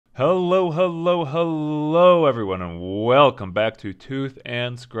Hello, hello, hello, everyone, and welcome back to Tooth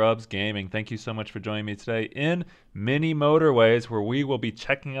and Scrubs Gaming. Thank you so much for joining me today in Mini Motorways, where we will be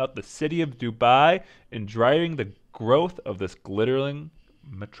checking out the city of Dubai and driving the growth of this glittering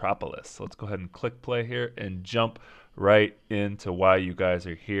metropolis. So let's go ahead and click play here and jump right into why you guys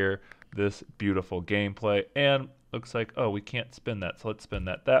are here. This beautiful gameplay, and looks like, oh, we can't spin that, so let's spin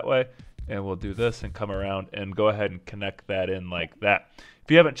that way, and we'll do this and come around and go ahead and connect that in like that. If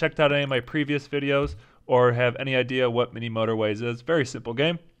you haven't checked out any of my previous videos or have any idea what Mini Motorways is, very simple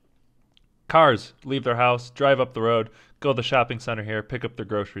game. Cars leave their house, drive up the road, go to the shopping center here, pick up their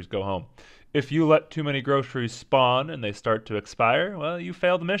groceries, go home. If you let too many groceries spawn and they start to expire, well, you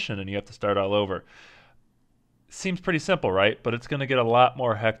fail the mission and you have to start all over. Seems pretty simple, right? But it's going to get a lot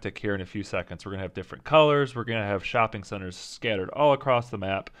more hectic here in a few seconds. We're going to have different colors. We're going to have shopping centers scattered all across the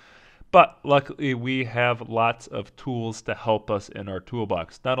map. But luckily, we have lots of tools to help us in our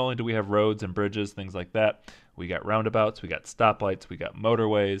toolbox. Not only do we have roads and bridges, things like that, we got roundabouts, we got stoplights, we got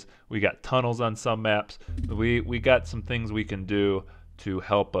motorways, we got tunnels on some maps. We got some things we can do to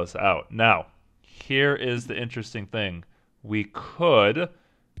help us out. Now, here is the interesting thing. We could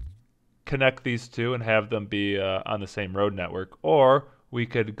connect these two and have them be on the same road network, or we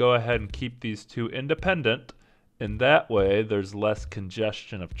could go ahead and keep these two independent. In that way, there's less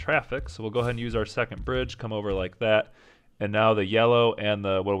congestion of traffic. So we'll go ahead and use our second bridge, come over like that. And now the yellow and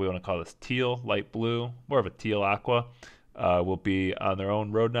the, what do we want to call this, teal, light blue, more of a teal aqua, will be on their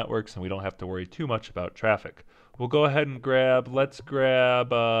own road networks, and we don't have to worry too much about traffic. We'll go ahead and let's grab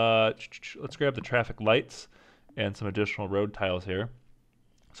the traffic lights and some additional road tiles here.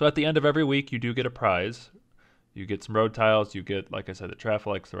 So at the end of every week, you do get a prize. You get some road tiles, you get, like I said, the traffic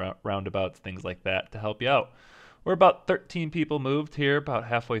lights, the roundabouts, things like that to help you out. We're about 13 people moved here, about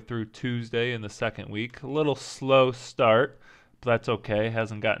halfway through Tuesday in the second week. A little slow start, but that's okay.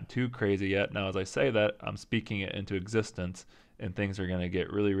 Hasn't gotten too crazy yet. Now, as I say that, I'm speaking it into existence, and things are going to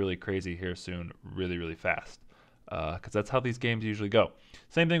get really, really crazy here soon, really, really fast, because that's how these games usually go.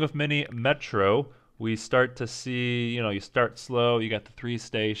 Same thing with Mini Metro. We start to see, you start slow, you got the 3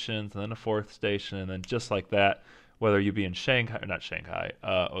 stations, and then a 4th station, and then just like that, whether you be in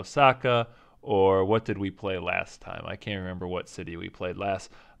Osaka, or what did we play last time? I can't remember what city we played last.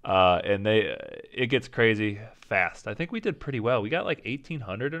 And it gets crazy fast. I think we did pretty well. We got like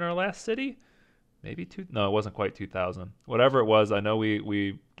 1,800 in our last city. Maybe no, it wasn't quite 2,000. Whatever it was, I know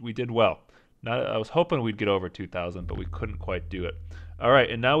we did well. I was hoping we'd get over 2,000, but we couldn't quite do it. All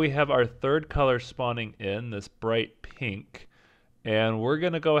right, and now we have our third color spawning in, this bright pink. And we're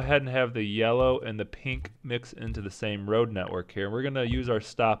going to go ahead and have the yellow and the pink mix into the same road network here. We're going to use our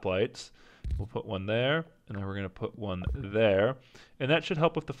stoplights. We'll put one there, and then we're going to put one there. And that should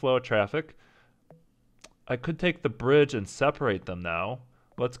help with the flow of traffic. I could take the bridge and separate them now.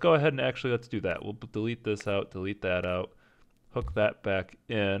 Let's go ahead and let's do that. We'll delete this out, delete that out, hook that back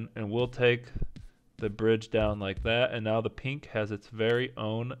in, and we'll take the bridge down like that. And now the pink has its very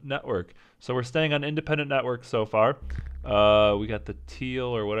own network. So we're staying on independent networks so far. We got the teal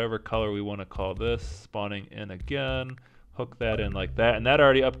or whatever color we want to call this spawning in again. Hook that in like that, and that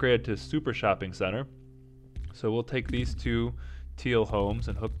already upgraded to Super Shopping Center. So we'll take these 2 teal homes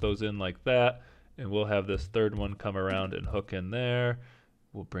and hook those in like that, and we'll have this third one come around and hook in there.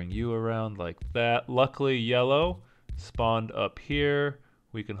 We'll bring you around like that. Luckily, yellow spawned up here.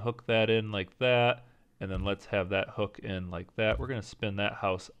 We can hook that in like that, and then let's have that hook in like that. We're going to spin that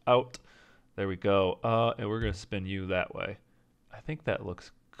house out. There we go. And we're going to spin you that way. I think that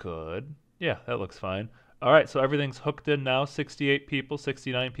looks good. Yeah, that looks fine. All right, so everything's hooked in now. 68 people,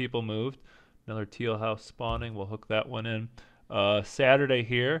 69 people moved. Another teal house spawning. We'll hook that one in. Saturday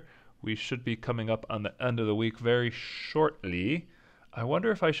here, we should be coming up on the end of the week very shortly. I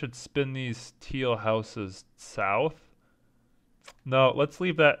wonder if I should spin these teal houses south. No, let's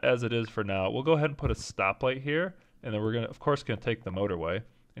leave that as it is for now. We'll go ahead and put a stoplight here, and then we're going to, of course, take the motorway.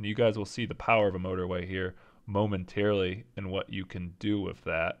 And you guys will see the power of a motorway here momentarily and what you can do with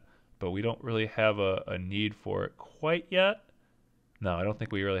that. But we don't really have a need for it quite yet. No, I don't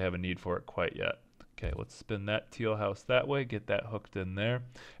think we really have a need for it quite yet. Okay, let's spin that teal house that way, get that hooked in there.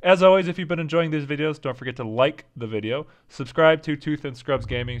 As always, if you've been enjoying these videos, don't forget to like the video, subscribe to Tooth and Scrubs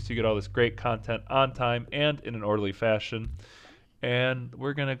Gaming so you get all this great content on time and in an orderly fashion. And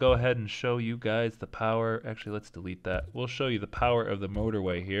we're going to go ahead and show you guys the power. Actually, let's delete that. We'll show you the power of the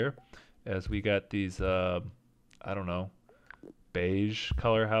motorway here as we got these, I don't know, beige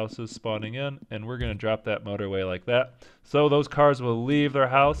color houses spawning in, and we're going to drop that motorway like that. So those cars will leave their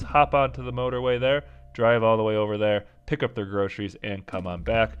house, hop onto the motorway there, drive all the way over there, pick up their groceries, and come on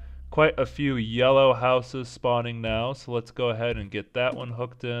back. quite a few yellow houses spawning now. So let's go ahead and get that one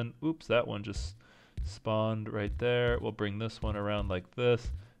hooked in. Oops, that one just spawned right there. We'll bring this one around like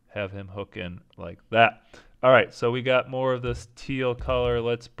this, have him hook in like that. All right, so we got more of this teal color.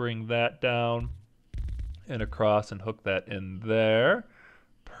 Let's bring that down and across and hook that in there.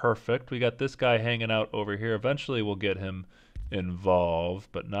 Perfect. We got this guy hanging out over here. Eventually we'll get him involved,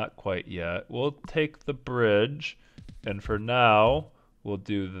 but not quite yet. We'll take the bridge, and for now, we'll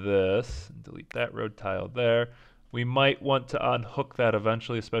do this. Delete that road tile there. We might want to unhook that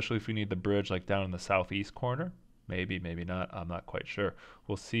eventually, especially if we need the bridge like down in the southeast corner. Maybe, maybe not. I'm not quite sure.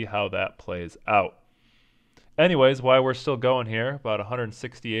 We'll see how that plays out. Anyways, while we're still going here, about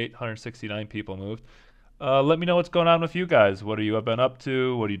 168, 169 people moved. Let me know what's going on with you guys. What have you been up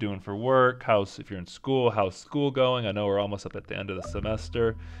to? What are you doing for work? If you're in school, how's school going? I know we're almost up at the end of the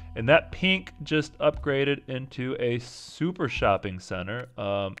semester. And that pink just upgraded into a super shopping center.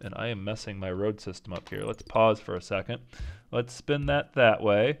 And I am messing my road system up here. Let's pause for a second. Let's spin that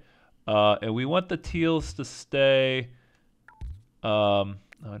way. And we want the teals to stay. No,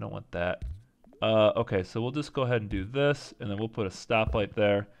 I don't want that. Okay, so we'll just go ahead and do this, and then we'll put a stoplight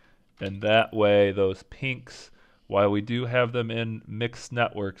there. And that way, those pinks, while we do have them in mixed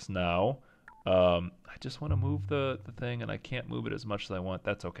networks now, I just want to move the thing, and I can't move it as much as I want.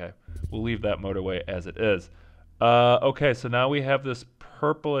 That's okay. We'll leave that motorway as it is. Okay, so now we have this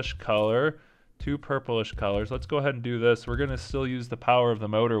purplish color, two purplish colors. Let's go ahead and do this. We're going to still use the power of the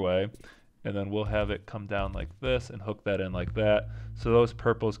motorway, and then we'll have it come down like this and hook that in like that. So those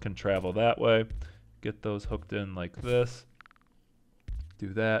purples can travel that way. Get those hooked in like this.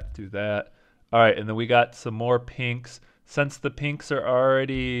 Do that, do that. All right, and then we got some more pinks. Since the pinks are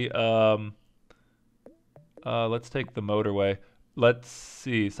already, let's take the motorway. Let's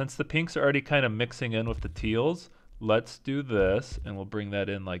see, since the pinks are already kind of mixing in with the teals, let's do this, and we'll bring that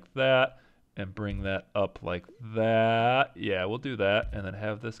in like that, and bring that up like that. Yeah, we'll do that, and then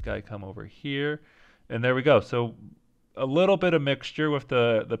have this guy come over here, and there we go. So a little bit of mixture with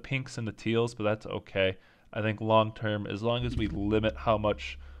the pinks and the teals, but that's okay. I think long term, as long as we limit how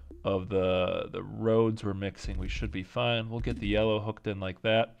much of the roads we're mixing, we should be fine. We'll get the yellow hooked in like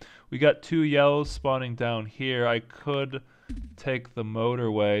that. We got two yellows spawning down here. I could take the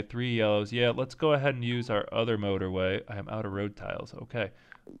motorway, 3 yellows. Yeah, let's go ahead and use our other motorway. I am out of road tiles. Okay.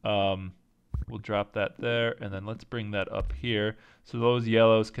 We'll drop that there, and then let's bring that up here. So those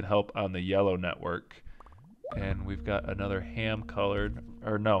yellows can help on the yellow network. And we've got another ham colored,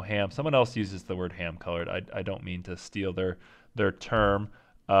 or no, ham. Someone else uses the word ham colored. I don't mean to steal their term,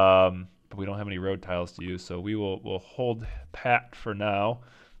 but we don't have any road tiles to use, so we'll hold pat for now.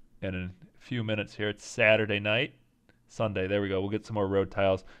 And in a few minutes here, it's Saturday night, Sunday. There we go. We'll get some more road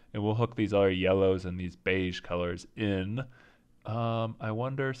tiles, and we'll hook these other yellows and these beige colors in. I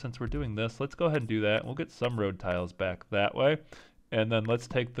wonder, since we're doing this, let's go ahead and do that. We'll get some road tiles back that way. And then let's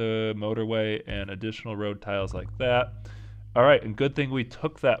take the motorway and additional road tiles like that. All right, and good thing we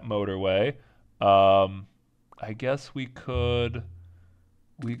took that motorway. I guess we could.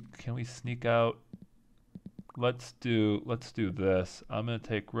 Can we sneak out? Let's do this. I'm gonna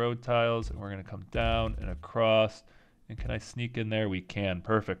take road tiles, and we're gonna come down and across. And can I sneak in there? We can.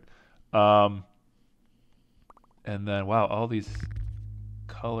 Perfect. And then wow, all these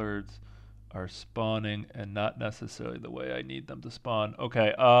colors are spawning and not necessarily the way I need them to spawn.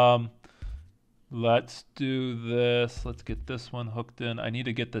 Okay, let's do this. Let's get this one hooked in. I need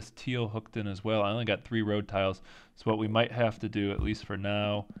to get this teal hooked in as well. I only got 3 road tiles, so what we might have to do, at least for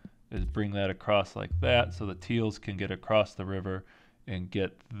now, is bring that across like that so the teals can get across the river and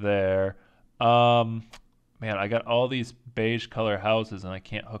get there. Man, I got all these beige color houses and I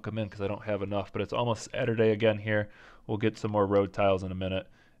can't hook them in because I don't have enough, but it's almost Saturday again here. We'll get some more road tiles in a minute,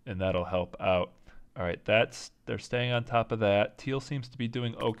 and that'll help out. All right, they're staying on top of that. Teal seems to be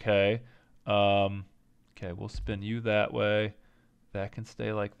doing okay. Okay, we'll spin you that way. That can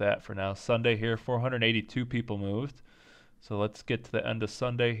stay like that for now. Sunday here, 482 people moved. So let's get to the end of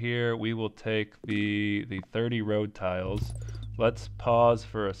Sunday here. We will take the 30 road tiles. Let's pause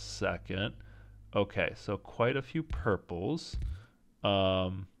for a second. Okay, so quite a few purples.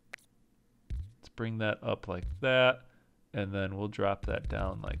 Let's bring that up like that. And then we'll drop that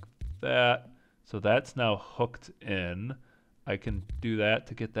down like that. So that's now hooked in. I can do that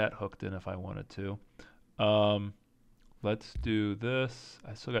to get that hooked in if I wanted to. Let's do this.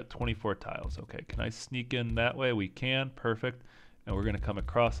 I still got 24 tiles. Okay, can I sneak in that way? We can. Perfect. And we're going to come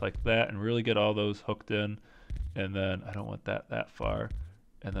across like that and really get all those hooked in. And then I don't want that far.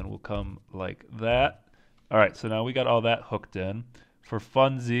 And then we'll come like that. All right, so now we got all that hooked in. For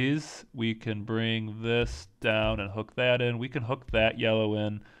funsies, we can bring this down and hook that in. We can hook that yellow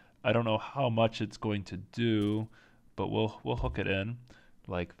in I don't know how much it's going to do, but we'll hook it in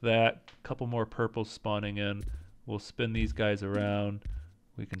like that. A couple more purples spawning in. We'll spin these guys around.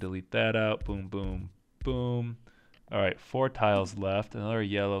 We can delete that out. Boom, boom, boom. All right, 4 tiles left. Another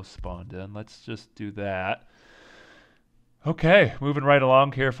yellow spawned in. Let's just do that. Okay, moving right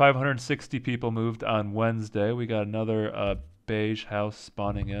along here. 560 people moved on Wednesday. We got another beige house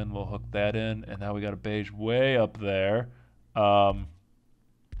spawning in. We'll hook that in, and now we got a beige way up there.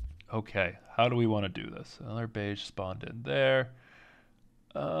 Okay, how do we want to do this? Another beige spawned in there.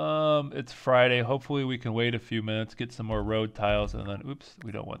 It's Friday. Hopefully we can wait a few minutes, get some more road tiles, and then, oops,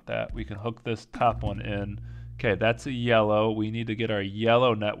 we don't want that. We can hook this top one in. Okay, that's a yellow. We need to get our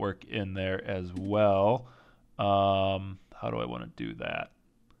yellow network in there as well. How do I want to do that?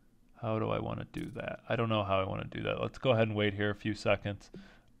 How do I want to do that? I don't know how I want to do that. Let's go ahead and wait here a few seconds.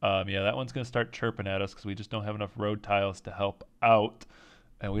 Yeah, that one's going to start chirping at us because we just don't have enough road tiles to help out.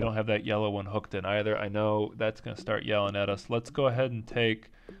 And we don't have that yellow one hooked in either. I know that's going to start yelling at us. Let's go ahead and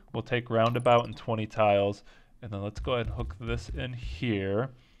we'll take roundabout and 20 tiles. And then let's go ahead and hook this in here.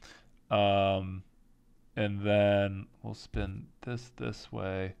 And then we'll spin this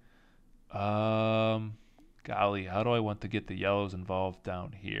way. Golly, how do I want to get the yellows involved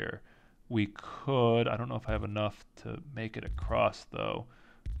down here? We could, I don't know if I have enough to make it across though.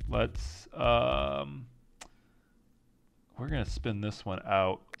 Let's, we're gonna spin this one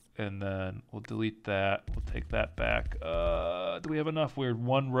out and then we'll delete that. We'll take that back. Do we have enough? We're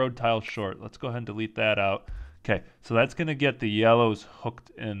 1 road tile short. Let's go ahead and delete that out. Okay, so that's gonna get the yellows hooked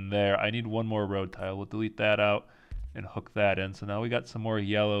in there. I need 1 more road tile. We'll delete that out and hook that in. So now we got some more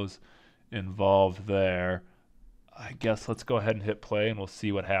yellows involved there. I guess let's go ahead and hit play and we'll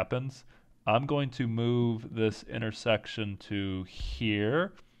see what happens. I'm going to move this intersection to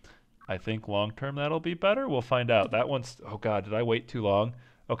here. I think long term that'll be better. We'll find out. That one's, oh God, did I wait too long?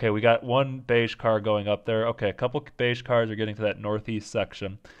 Okay, we got 1 beige car going up there. Okay, a couple beige cars are getting to that northeast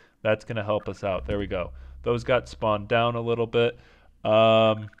section. That's going to help us out. There we go. Those got spawned down a little bit.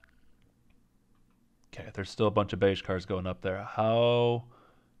 Okay, there's still a bunch of beige cars going up there. How?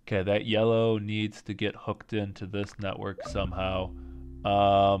 Okay, that yellow needs to get hooked into this network somehow.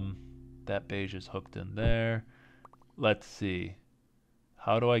 That beige is hooked in there. Let's see.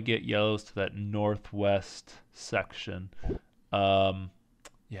 How do I get yellows to that northwest section? Yeah,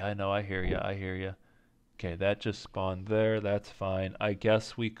 I know, I hear you, I hear you. Okay, that just spawned there, that's fine. I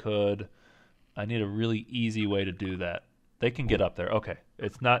guess we could, I need a really easy way to do that. They can get up there, okay.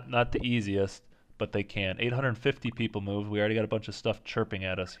 It's not the easiest, but they can. 850 people moved. We already got a bunch of stuff chirping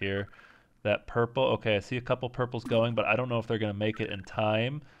at us here. That purple, okay, I see a couple purples going, but I don't know if they're gonna make it in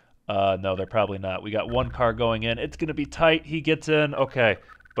time. No, they're probably not. We got 1 car going in. It's gonna be tight. He gets in, okay,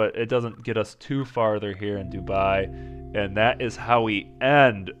 but it doesn't get us too farther here in Dubai, and that is how we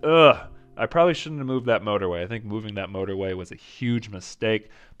end. Ugh. I probably shouldn't have moved that motorway. I think moving that motorway was a huge mistake,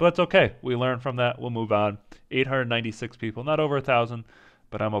 but it's okay. We learned from that. We'll move on. 896 people, not over 1,000.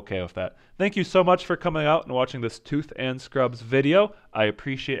 But I'm okay with that. Thank you so much for coming out and watching this Tooth and Scrubs video. I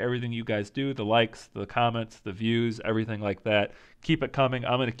appreciate everything you guys do, the likes, the comments, the views, everything like that. Keep it coming.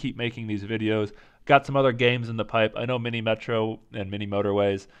 I'm going to keep making these videos. Got some other games in the pipe. I know Mini Metro and Mini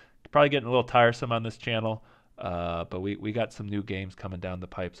Motorways. Probably getting a little tiresome on this channel, but we got some new games coming down the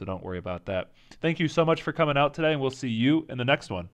pipe, so don't worry about that. Thank you so much for coming out today, and we'll see you in the next one.